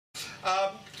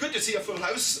Good to see a full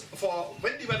house for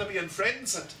Wendy, Weatherby and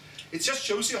friends, and it just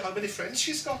shows you how many friends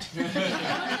she's got. She's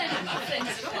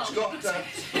got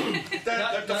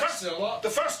the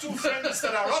first two friends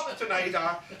that are up tonight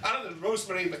are Allan and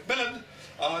Rosemary McMillan.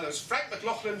 There's Frank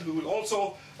McLaughlin, who will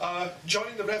also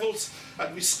join the revels,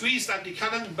 and we squeezed Andy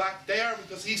Cannon back there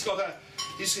because he's got a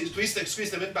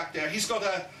squeezed him in back there. He's got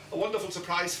a wonderful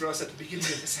surprise for us at the beginning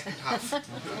of the second half,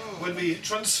 when we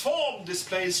transform this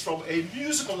place from a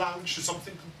musical lounge to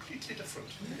something completely different.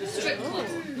 Strip club.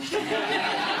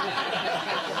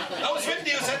 That was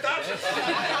Wendy who said that.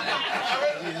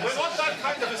 We're not that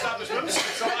kind of establishment,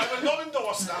 so I will not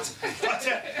endorse that. But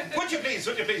would you please,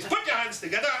 put your hands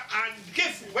together and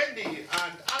give Wendy and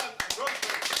Allan and Rosemary.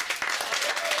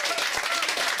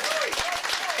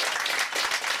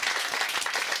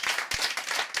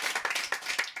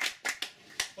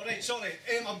 Alright, sorry.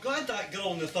 I'm glad that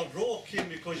girl in the third row came,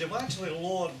 because you've actually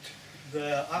lowered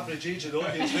the average age of the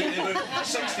audience down to about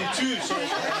 62, so I'm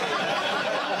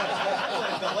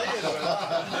delighted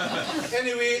about that.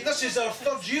 Anyway, this is our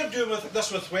third year doing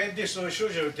this with Wendy, so it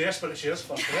shows you how desperate she is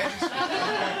for friends.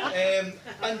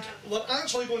 And we're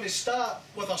actually going to start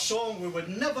with a song we would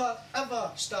never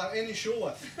ever start any show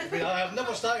with. I have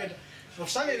never started, we've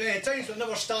sang it many times but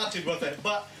never started with it.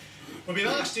 But we've been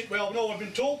asked it, well no, we've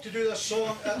been told to do this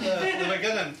song at the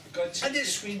beginning. And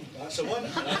it's, that's the one.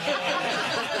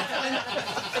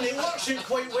 and it works out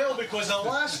quite well, because the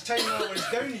last time I was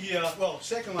down here, well,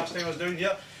 second last time I was down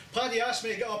here, Paddy asked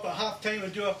me to get up at half time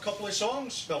and do a couple of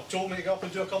songs. Well, told me to get up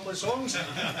and do a couple of songs. And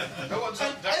out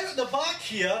the back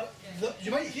here,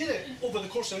 you might hear it over the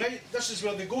course of the night, this is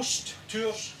where the ghost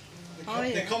tours,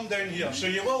 they come down here, so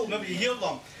you will maybe hear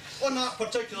them. On that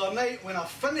particular night, when I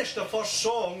finished the first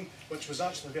song, which was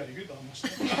actually very good, I must say,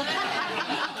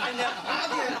 and the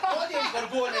audience were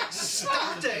going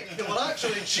ecstatic, they were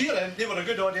actually cheering, they were a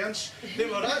good audience, they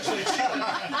were actually cheering.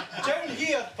 Down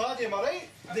here, Paddy, am I right?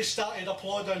 They started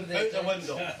applauding out the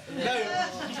window. Now,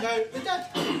 they did.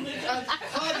 And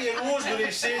Paddy and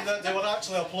Rosemary say that they were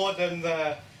actually applauding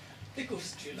the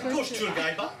ghost tour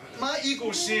guy, but my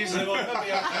ego says they were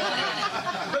maybe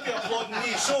applauding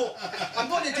me. So I'm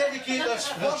going to dedicate this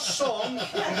first song,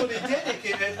 I'm going to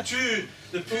dedicate it to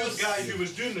the poor guy who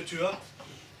was doing the tour,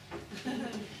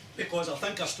 because I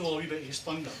think I stole a wee bit of his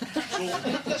thunder. So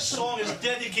this song is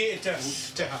dedicated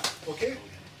to him, okay?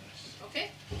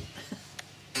 Okay.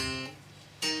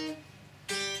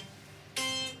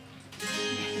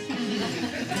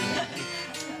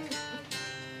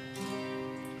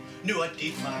 Knew a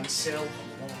deep man seldom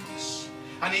walks,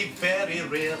 and he very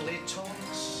rarely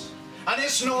talks, and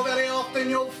it's not very often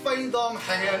you'll find them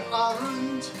hanging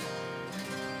around.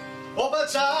 Oh,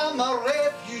 but I'm a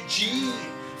refugee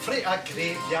frae a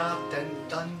graveyard in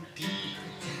Dundee,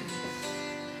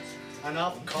 and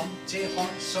I've come to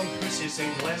haunt some pussies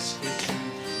in Glasgow too.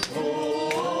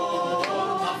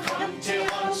 Oh, I've come to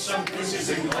haunt some pussies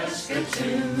in Glasgow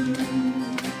too.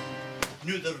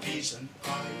 Knew the reason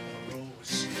I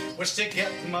arose was to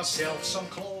get myself some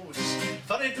clothes,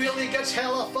 for it really gets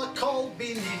hell if I cold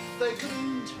beneath the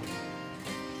ground.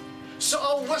 So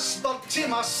I whispered to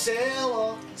myself,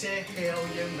 oh, to hell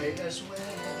you might as well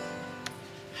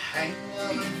hang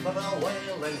around for a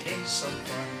while and have some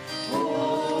fun.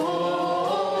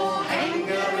 Oh, hang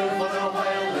around for a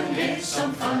while and have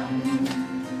some fun.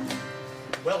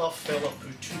 Well, a fella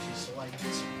who took his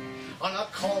light on a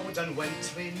cold and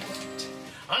wintry night,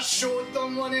 I showed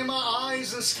them one of my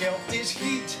eyes and scalped his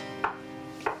heat.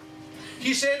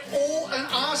 He said, oh, and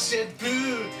I said,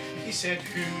 boo. He said,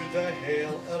 who the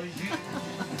hell are you?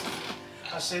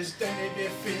 I says, dinna be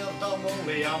feared, I'm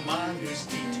only a man who's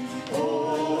deed.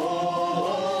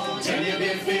 Oh, dinna be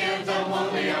feared, I'm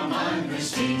only a man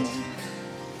who's deed.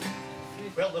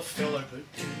 Well, the fella got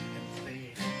down and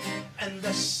played, and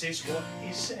this is what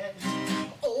he said.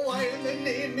 Oh, why in the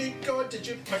name of God did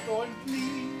you pick on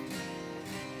me?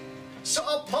 So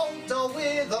I pulled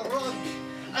away the rug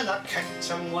and I kicked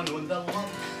him one on the lung.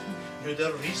 Now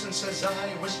the reason, says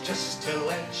I, was just to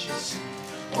let you see.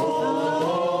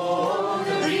 Oh,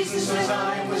 the reason, says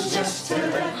I, was just to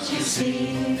let you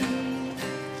see.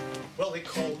 Well, they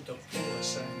called the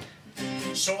police in,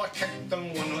 so I kicked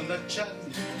them one on the chin,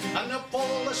 and the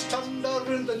police turned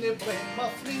around and they blamed my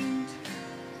friend.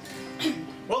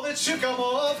 Well, they took him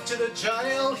off to the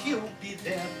jail, he'll be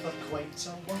there for quite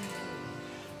a while.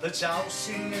 The jail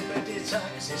seen him with the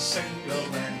taxi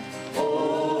singling.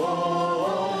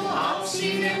 Oh, I've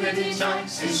seen him with the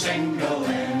taxi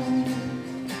singling.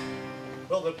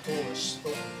 Well, the police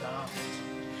thought that,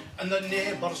 and the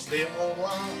neighbours they all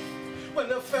laughed when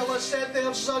the fella said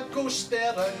there's a ghost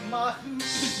there in my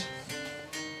house.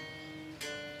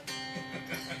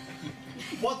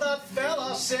 what that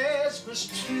fella says was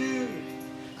true,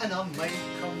 and I might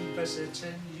come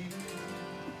visiting you.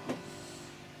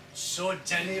 So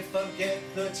dinna forget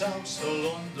that I'm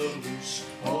still on the loose.